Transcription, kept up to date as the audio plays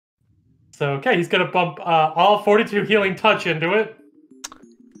So, okay, he's gonna bump all 42 healing touch into it.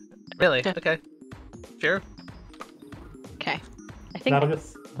 Really? Okay. Sure. Okay. I think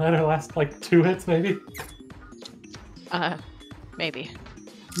That'll last like 2 hits, maybe? maybe.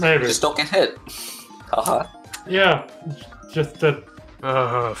 Maybe. Just don't get hit. Haha. Yeah, just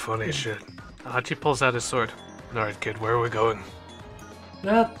Funny shit. Hachi pulls out his sword. Alright, kid, where are we going?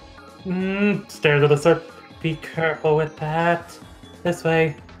 Stares at the sword. Be careful with that. This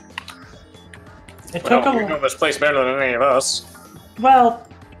way. It took You know this place better than any of us. Well,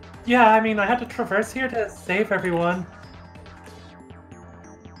 yeah, I mean, I had to traverse here to save everyone.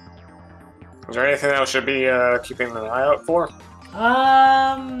 Is there anything else should be keeping an eye out for?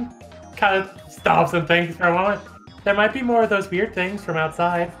 Kind of stops and thinks for a moment. There might be more of those weird things from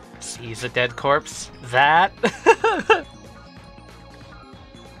outside. Sees a dead corpse. That.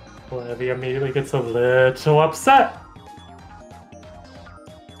 Levy immediately gets a little upset.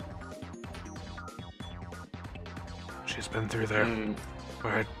 She's been through there.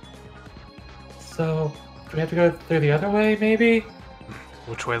 Alright, So, do we have to go through the other way, maybe?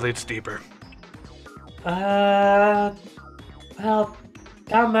 which way leads deeper? Well,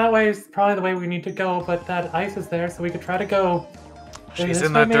 down that way is probably the way we need to go, but that ice is there, so we could try to go. She's this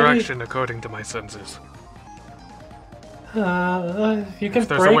in way, that maybe? direction, according to my senses. You can If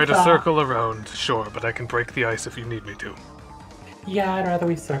there's break a way to the- circle around, sure, but I can break the ice if you need me to. Yeah, I'd rather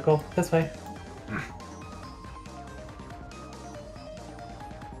we circle. This way.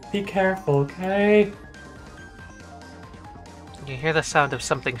 Be careful, okay? You hear the sound of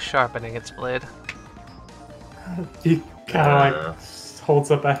something sharpening its blade. He kind of like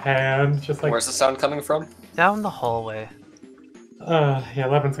holds up a hand, just like. Where's the sound coming from? Down the hallway. Yeah,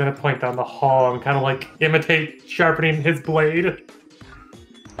 Levin's gonna point down the hall and kind of like imitate sharpening his blade.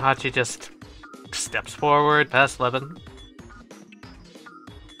 Hachi just steps forward past Levin.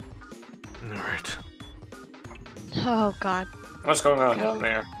 Alright. Oh god. What's going on down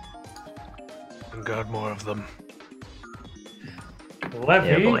there? And got more of them.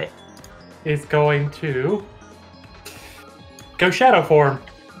 Levy is going to go shadow form.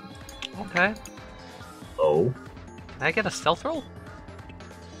 Okay. Oh. Can I get a stealth roll?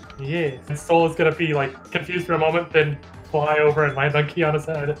 Yes. And Soul is gonna be like confused for a moment, then fly over and land on Kiana's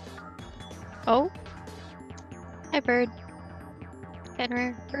head. Oh. Hi, bird.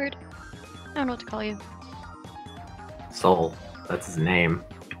 Henry, bird. I don't know what to call you. Soul. That's his name.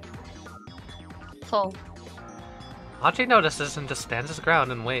 Soul. Hachi notices and just stands his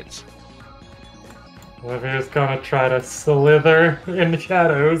ground and waits. Levy is gonna try to slither in the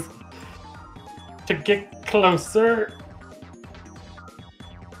shadows to get closer.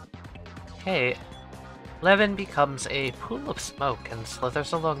 Okay. Levin becomes a pool of smoke and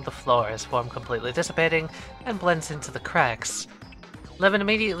slithers along the floor, his form completely dissipating and blends into the cracks. Levin,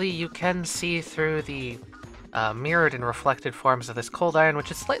 immediately you can see through the mirrored and reflected forms of this cold iron,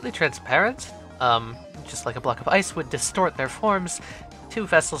 which is slightly transparent. Just like a block of ice would distort their forms. 2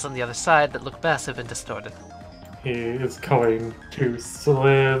 vessels on the other side that look massive and distorted. He is going to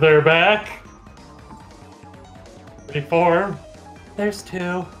slither back. Reform. There's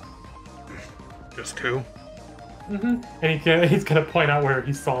 2. Just 2? And he's gonna point out where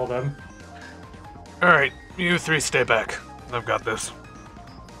he saw them. Alright, you 3 stay back. I've got this.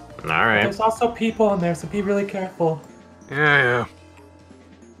 Alright. There's also people in there, so be really careful. Yeah.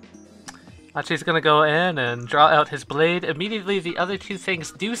 Hachi's gonna go in and draw out his blade. Immediately the other 2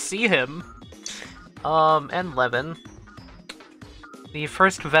 things do see him. And Levin. The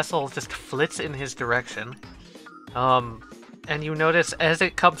first vessel just flits in his direction. And you notice as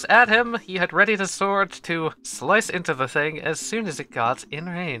it comes at him, he had readied a sword to slice into the thing as soon as it got in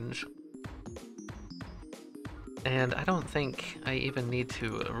range. And I don't think I even need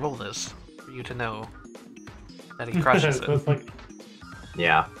to roll this for you to know that he crushes So it. it's like,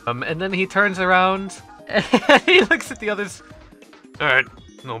 Yeah. And then he turns around and he looks at the others. Alright,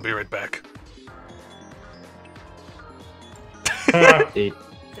 I'll be right back. Do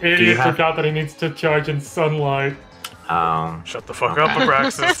idiot have- forgot that he needs to charge in sunlight. Shut the fuck up,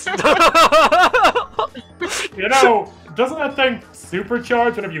 Abraxys. You know, doesn't that thing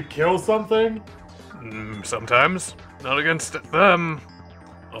supercharge whenever you kill something? Sometimes. Not against them.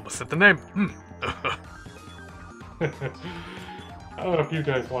 Almost said the name. I don't know if you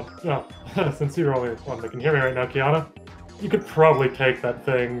guys want. No, since you're only one that can hear me right now, Kiana, you could probably take that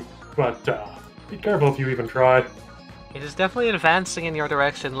thing, but be careful if you even try. It is definitely advancing in your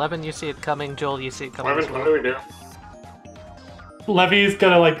direction. Levin, you see it coming. Joel, you see it coming as What well. do we do? Levy's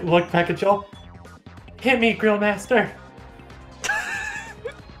gonna like look back at Joel. Hit me, Grill Master.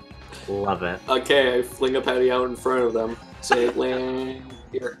 Love it. Okay, I fling a patty out in front of them. Say, land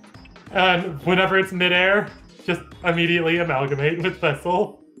here. And whenever it's midair, just immediately amalgamate with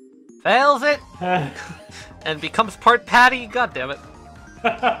Vessel. Fails it and becomes part patty. God damn it!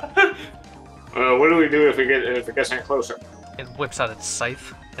 What do we do if it gets any closer? It whips out its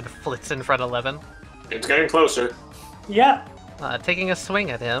scythe and flits in front of Levin, It's getting closer. Yeah. taking a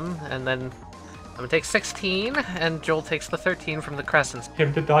swing at him, and then I'm gonna take 16, and Joel takes the 13 from the crescents.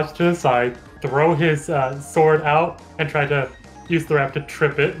 Him to dodge to the side, throw his sword out, and try to use the wrap to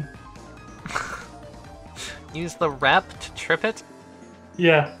trip it. Use the wrap to trip it.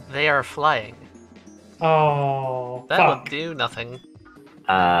 Yeah. They are flying. Oh, That fuck. will do nothing.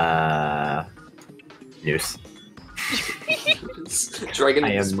 Noose. Dragon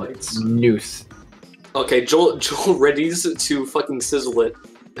I am spikes. noose. Okay, Joel readies to fucking sizzle it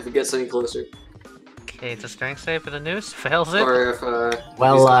if it gets any closer. Okay, it's a strength save with a noose. Fails it. Or if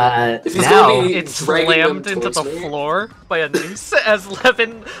Well, if he's now gonna be It's dragging slammed them into the towards me. floor by a noose as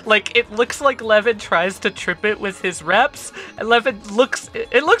Levin, like, it looks like Levin tries to trip it with his reps, and Levin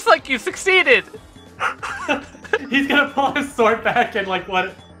it looks like you succeeded! He's gonna pull his sword back and like let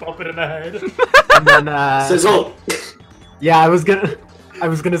it bump it in the head. and then Sizzle! yeah, I was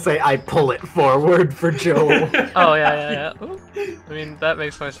gonna say I pull it forward for Joel. Oh, yeah. Ooh. I mean, that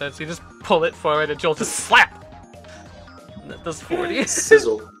makes more sense. You just pull it forward and Joel just slap! And that does 40.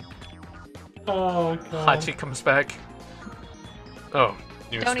 Sizzle. Oh god. Hachi comes back. Oh,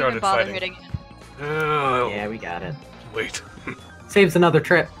 you Don't started even bother fighting. hitting it. Oh, Yeah, we got it. wait. Saves another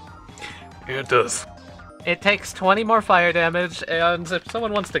trip. Yeah, it does. It takes 20 more fire damage, and if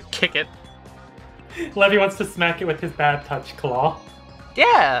someone wants to kick it, Levy wants to smack it with his bad touch claw.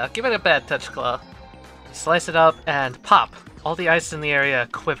 yeah, give it a bad touch claw. Slice it up and pop. All the ice in the area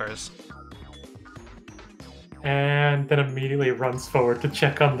quivers. And then immediately runs forward to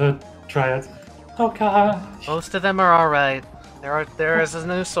check on the Dryads. Oh god. Most of them are alright. There is a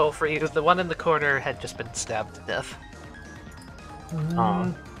new soul for you. The one in the corner had just been stabbed to death.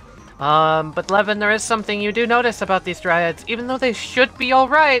 Oh. But Levin, there is something you do notice about these Dryads. Even though they should be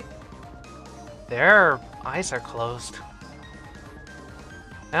alright, their eyes are closed.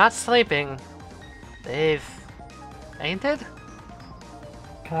 They're not sleeping. They've fainted?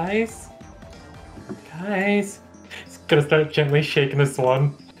 Guys? He's gonna start gently shaking this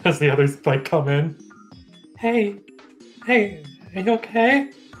one as the others like come in. Hey, are you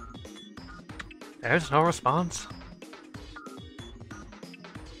okay? There's no response.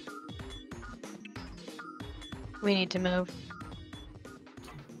 We need to move.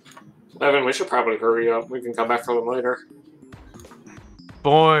 Levin, we should probably hurry up. We can come back for them later.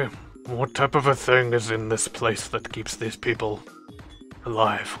 Boy, what type of a thing is in this place that keeps these people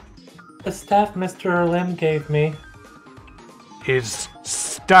alive? The staff Mr. Rlim gave me. His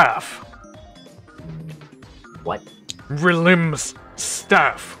staff. What? Rlim's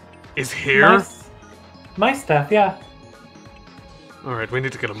staff is here? My staff, yeah. Alright, we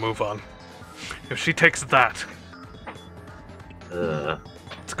need to get a move on. If she takes that,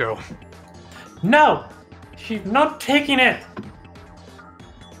 let's go. No! She's not taking it!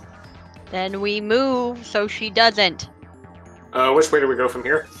 Then we move so she doesn't. Which way do we go from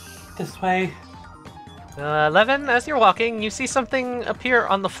here? This way. Levin, as you're walking, you see something appear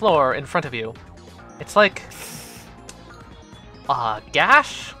on the floor in front of you. It's like a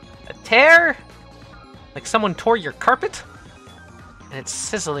gash? A tear? Like someone tore your carpet? And it's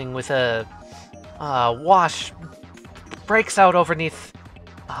sizzling with a wash breaks out underneath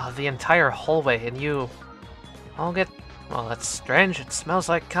the entire hallway, and you all get... Well, that's strange. It smells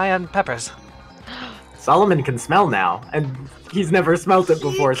like cayenne peppers. Solomon can smell now, and he's never smelt it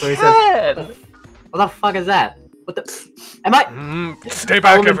before, so he says, Can! "What the fuck is that? What the? Am I?" Stay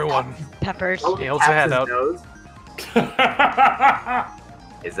back, Solomon- everyone. Peppers. He holds a hand Taps out. his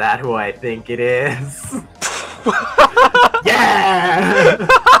nose. Is that who I think it is? Yeah!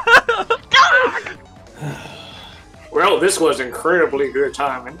 Well, this was incredibly good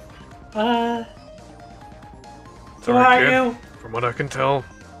timing. Who Sorry, are kid. you? From what I can tell,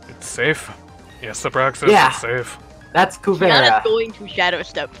 it's safe. Yes, Abraxys, Yeah. it's safe. That's Kiana's Kuvera. going to shadow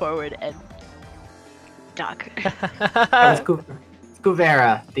step forward and duck. That was it's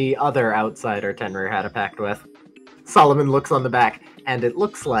Kuvera, the other outsider Tenrir had a pact with. Solomon looks on the back, and it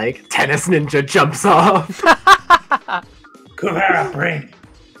looks like Tennis Ninja jumps off. Kuvera, bring.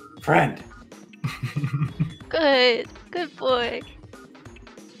 Friend. Good boy.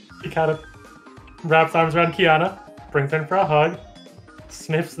 He kind of wraps arms around Kiana, brings her in for a hug,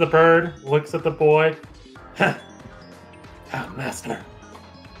 sniffs the bird, looks at the boy. Huh. Oh, master.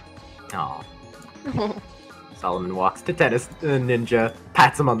 Aw. Solomon walks to Tennis Ninja,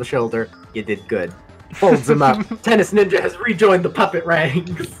 pats him on the shoulder. You did good. folds him up. Tennis Ninja has rejoined the puppet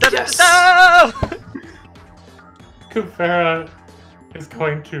ranks. Yes. No! Kuvera is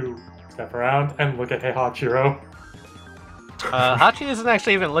going to step around and look at Heihachiro. Hachi isn't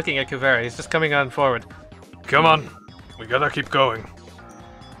actually even looking at Kuvera, he's just coming on forward. Come on, we gotta keep going.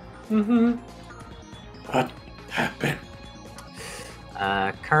 Mm-hmm. What happened?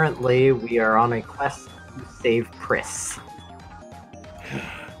 Currently, we are on a quest to save Pris.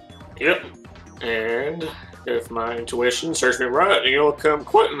 Yep. And if my intuition serves me right, you'll come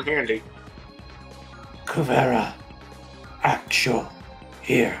quite in handy. Kuvera, actual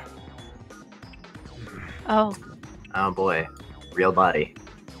here. Oh, Oh boy, real body.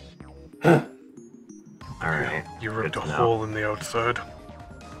 Huh. Alright. You ripped a Good to know. hole in the outside.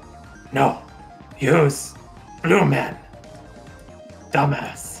 No, use blue man.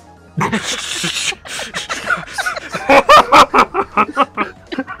 Dumbass.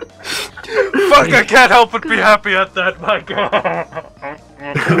 Fuck, I can't help but be happy at that, my god.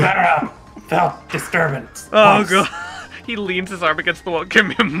 Kuvera felt disturbance. Oh once. god. He leans his arm against the wall. Give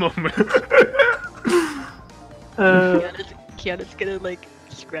me a moment. Kiana's gonna like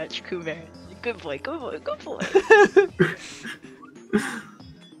scratch Kuvera. Good boy, good boy, good boy.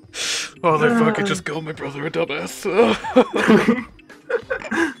 Oh, they fucking just called my brother a dumbass.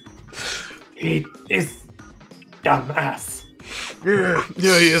 He is dumbass. Yeah,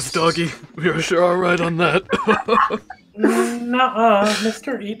 he is, doggy. You're sure alright on that. Nuh-uh,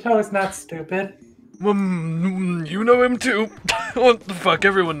 Mr. Ito is not stupid. You know him too. What the fuck,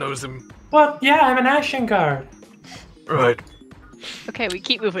 everyone knows him. Well, yeah, I'm an Ashen Guard. Right, Okay, we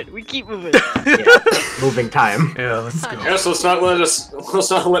keep moving, we keep moving. Yeah, moving time. yeah, let's go. Yes, let's not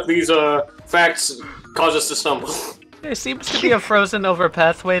let these facts cause us to stumble. There seems to be a frozen over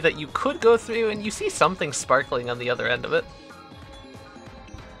pathway that you could go through, and you see something sparkling on the other end of it.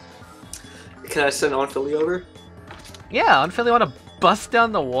 Can I send on Philly over? Yeah, on Philly, want to bust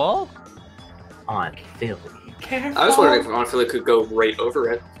down the wall? On Philly. Careful. I was wondering if on Philly could go right over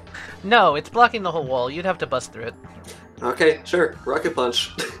it. No, it's blocking the whole wall. You'd have to bust through it. Okay, sure. Rocket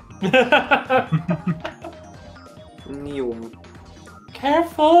punch. Neum.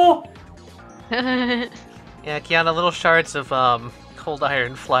 Careful. Yeah, Kiana, little shards of cold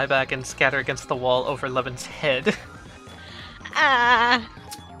iron fly back and scatter against the wall over Levin's head. Ah.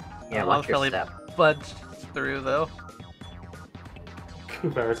 Yeah, I'll watch your Philly step. budge through, though.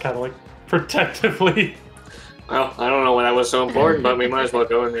 Kuvera's kind of like protectively. Well, I don't know why that was so important, but we might as well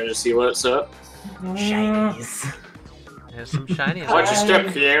go in there to see what's up. Shinies. There's some shiny. Watch your step,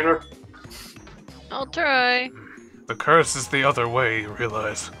 Kiana. I'll try. The curse is the other way, you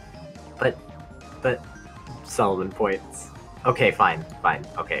realize. But Solomon points. Okay, fine.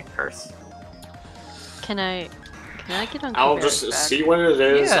 Okay, curse. Can I get on I'll Kuvera's just back? see what it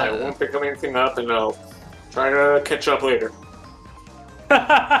is. Yeah. I won't pick anything up, and I'll try to catch up later.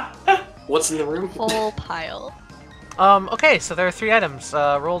 What's in the room? Full pile. Okay, so there are 3 items.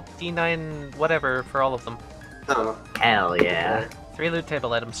 Roll D9 whatever for all of them. Oh. Hell yeah. 3 loot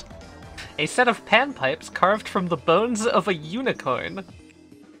table items. A set of panpipes carved from the bones of a unicorn.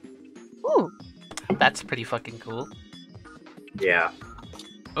 Ooh. That's pretty fucking cool. Yeah.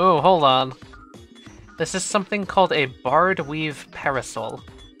 Oh, hold on. This is something called a barred weave parasol.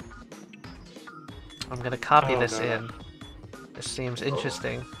 I'm gonna copy Oh, this no. in. This seems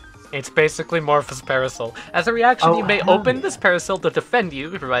interesting. It's basically Morphe's parasol. As a reaction, Oh, you may hell open yeah. this parasol to defend you,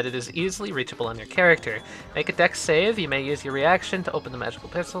 provided it is easily reachable on your character. Make a dex save. You may use your reaction to open the magical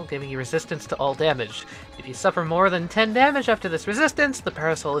parasol, giving you resistance to all damage. If you suffer more than 10 damage after this resistance, the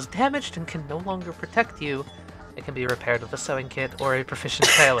parasol is damaged and can no longer protect you. It can be repaired with a sewing kit or a proficient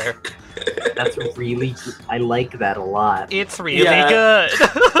tailor. That's really. I like that a lot. It's really Yeah.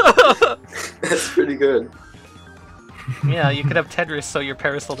 good! That's pretty good. Yeah, you could have Tedris sew your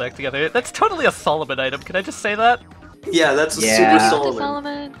parasol deck together. That's totally a Solomon item, can I just say that? Yeah, that's a Yeah. super Solomon.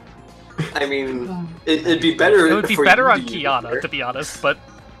 Solomon. I mean, it'd be better. It would be for better you on to use Kiana, it. to be honest, but,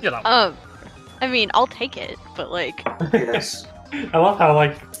 you know. I mean, I'll take it, but like, Yes. I love how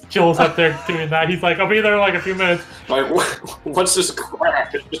like Joel's up there doing that. He's like, I'll be there in like a few minutes. Like, what's this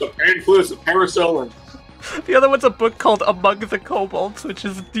crap? It's just a pan-flute, a parasol, and The other one's a book called Among the Kobolds, which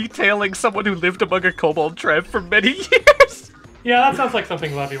is detailing someone who lived among a kobold tribe for many years. Yeah, that sounds like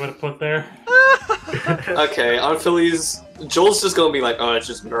something Levy would have put there. Okay, on Philly's, Joel's just gonna be like, oh, it's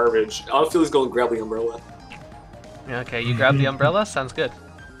just garbage. On Philly's gonna grab the umbrella. Okay, you grab the umbrella? Sounds good.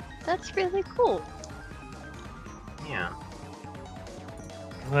 that's really cool. Yeah.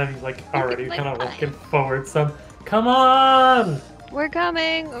 Levy's like already like kind of that. looking forward some. Come on! We're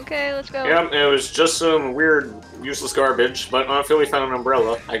coming. Okay, let's go. Yep, it was just some weird, useless garbage, but Aunt Philly found an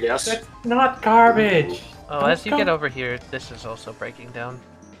umbrella, I guess. That's not garbage. Oh, as you get over here, this is also breaking down.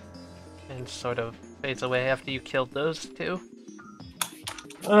 And sort of fades away after you killed those two.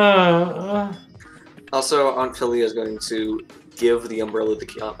 Also, Aunt Philly is going to give the umbrella to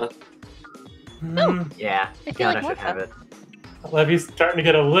Kiana. Yeah, I feel like Kiana should have it. Levy's starting to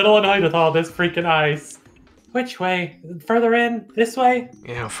get a little annoyed with all this freaking ice. Which way? Further in? This way?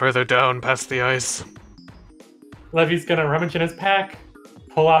 Yeah, further down past the ice. Levy's gonna rummage in his pack,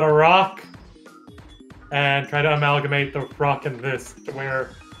 pull out a rock, and try to amalgamate the rock and this to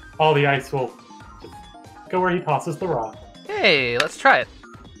where all the ice will just go where he tosses the rock. Hey, let's try it.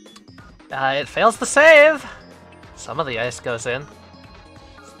 It fails the save! Some of the ice goes in.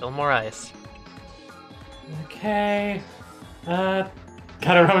 Still more ice. Okay. Kind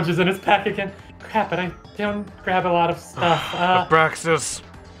of rummages in his pack again. Crap, but I don't grab a lot of stuff. Abraxys,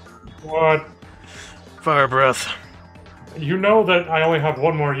 What? fire breath. You know that I only have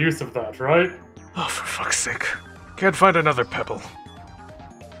one more use of that, right? Oh, for fuck's sake. Can't find another pebble.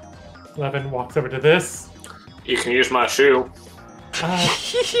 Levin walks over to this. You can use my shoe.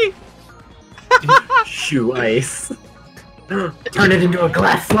 Shoe ice. Turn it into a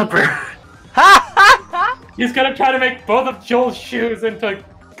glass slipper. He's gonna try to make both of Joel's shoes into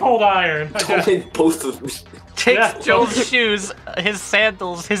cold iron. Don't make both of me. Takes Yeah. Joel's shoes, his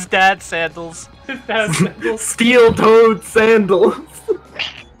sandals, his dad's sandals. Steel-toed sandals.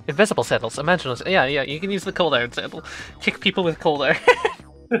 Invisible sandals, imagineless. Yeah, you can use the cold iron sandal. Kick people with cold iron.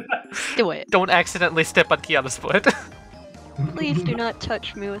 Do it. Don't accidentally step on Kiana's foot. Please do not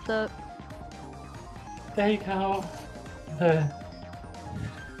touch me with that. There you go.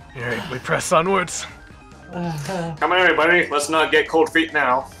 Alright, we press onwards. Come on, everybody. Let's not get cold feet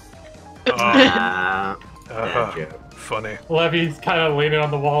now. Funny. Levy's kind of leaning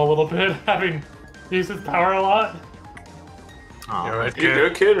on the wall a little bit, having used his power a lot. You alright, You kid?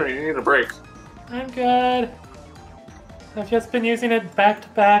 good, kid, or you need a break? I'm good. I've just been using it back to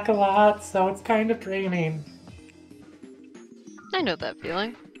back a lot, so it's kind of draining. I know that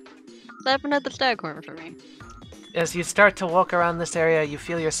feeling. That happened at the Staghorn for me. As you start to walk around this area, you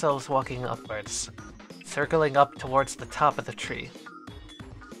feel yourselves walking upwards, circling up towards the top of the tree.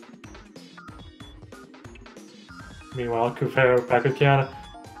 Meanwhile, Kufero back with Kiana.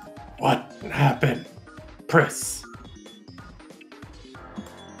 What happened? Pris.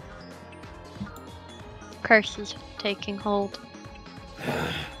 Curse is taking hold.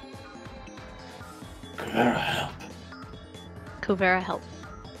 Kufero, help. Kuvera, help.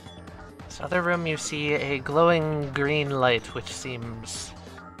 This other room, you see a glowing green light, which seems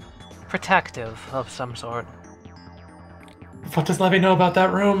protective of some sort. What does Levy know about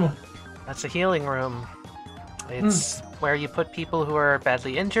that room? That's a healing room. It's where you put people who are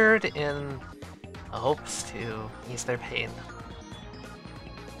badly injured in hopes to ease their pain.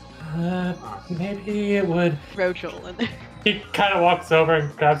 Maybe it would. Throw Joel in there. He kind of walks over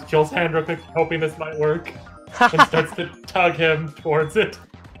and grabs Joel's hand real quick, hoping this might work, and starts to tug him towards it.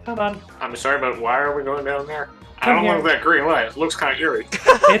 Come on. I'm sorry, but why are we going down there? I Come don't here. like that green light. It looks kind of eerie.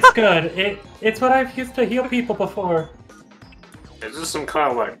 It's good. It's what I've used to heal people before. Is this some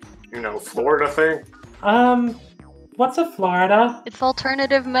kind of like, Florida thing? What's a Florida? It's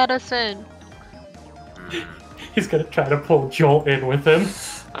alternative medicine. He's gonna try to pull Joel in with him.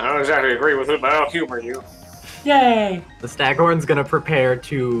 I don't exactly agree with it, but I'll humor you. Yay! The Staghorn's gonna prepare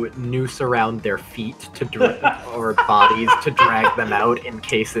to noose around their feet to or bodies to drag them out in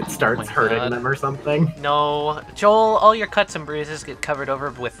case it starts my hurting God. them or something. No, Joel, all your cuts and bruises get covered over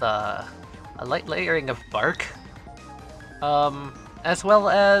with a light layering of bark. As well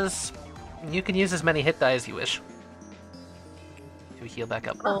as you can use as many hit die as you wish to heal back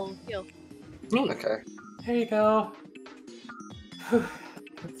up. Oh, heal. Okay. There you go. Whew.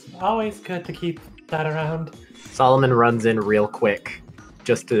 It's always good to keep that around. Solomon runs in real quick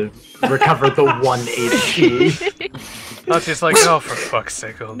just to recover the 1 HP. Not just like, oh, for fuck's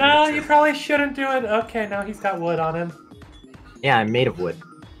sake. I'll No, need you to. probably shouldn't do it. Okay, now he's got wood on him. Yeah, I'm made of wood.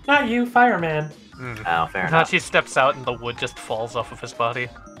 Not you, fireman. Oh, fair enough. Nachi steps out and the wood just falls off of his body.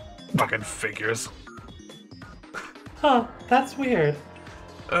 Fucking figures. Huh, that's weird.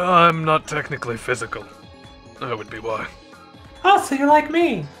 I'm not technically physical. That would be why. Oh, so you're like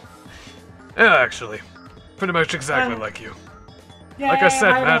me. Yeah, actually. Pretty much exactly like you. Yay, Like I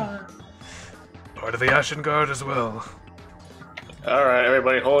said, I man. won. Part of the Ashen Guard as well. Alright,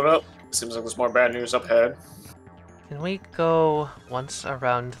 everybody hold up. Seems like there's more bad news up ahead. Can we go once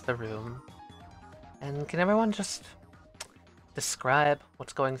around the room? And can everyone just describe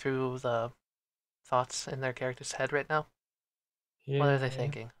what's going through the thoughts in their character's head right now? What are they Yeah.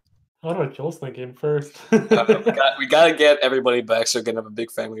 thinking? I don't know what Joel's thinking first. We gotta get everybody back so we can have a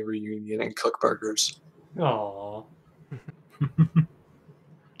big family reunion and cook burgers. Aww.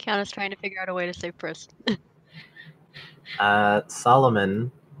 Kiana's trying to figure out a way to save Pris.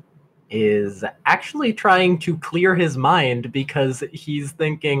 Solomon is actually trying to clear his mind because he's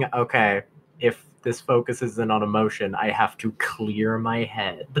thinking, okay, if this focus isn't on emotion, I have to clear my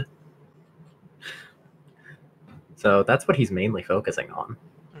head. So that's what he's mainly focusing on.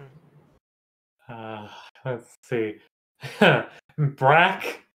 Let's see.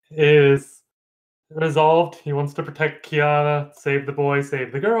 Brack is resolved. He wants to protect Kiana, save the boy,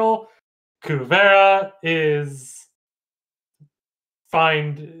 save the girl. Kuvera is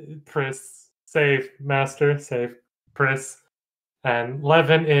find Pris, save Master, save Pris. And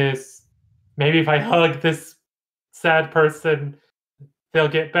Levin is maybe if I hug this sad person, they'll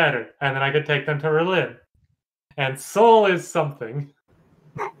get better, and then I could take them to Rlim. And Soul is something.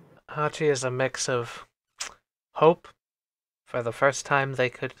 Hachi is a mix of hope for the first time they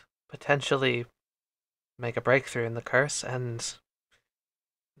could potentially make a breakthrough in the curse, and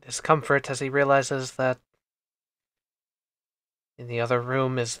discomfort as he realizes that in the other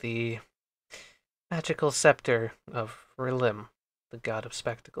room is the magical scepter of Rlim, the god of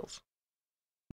spectacles.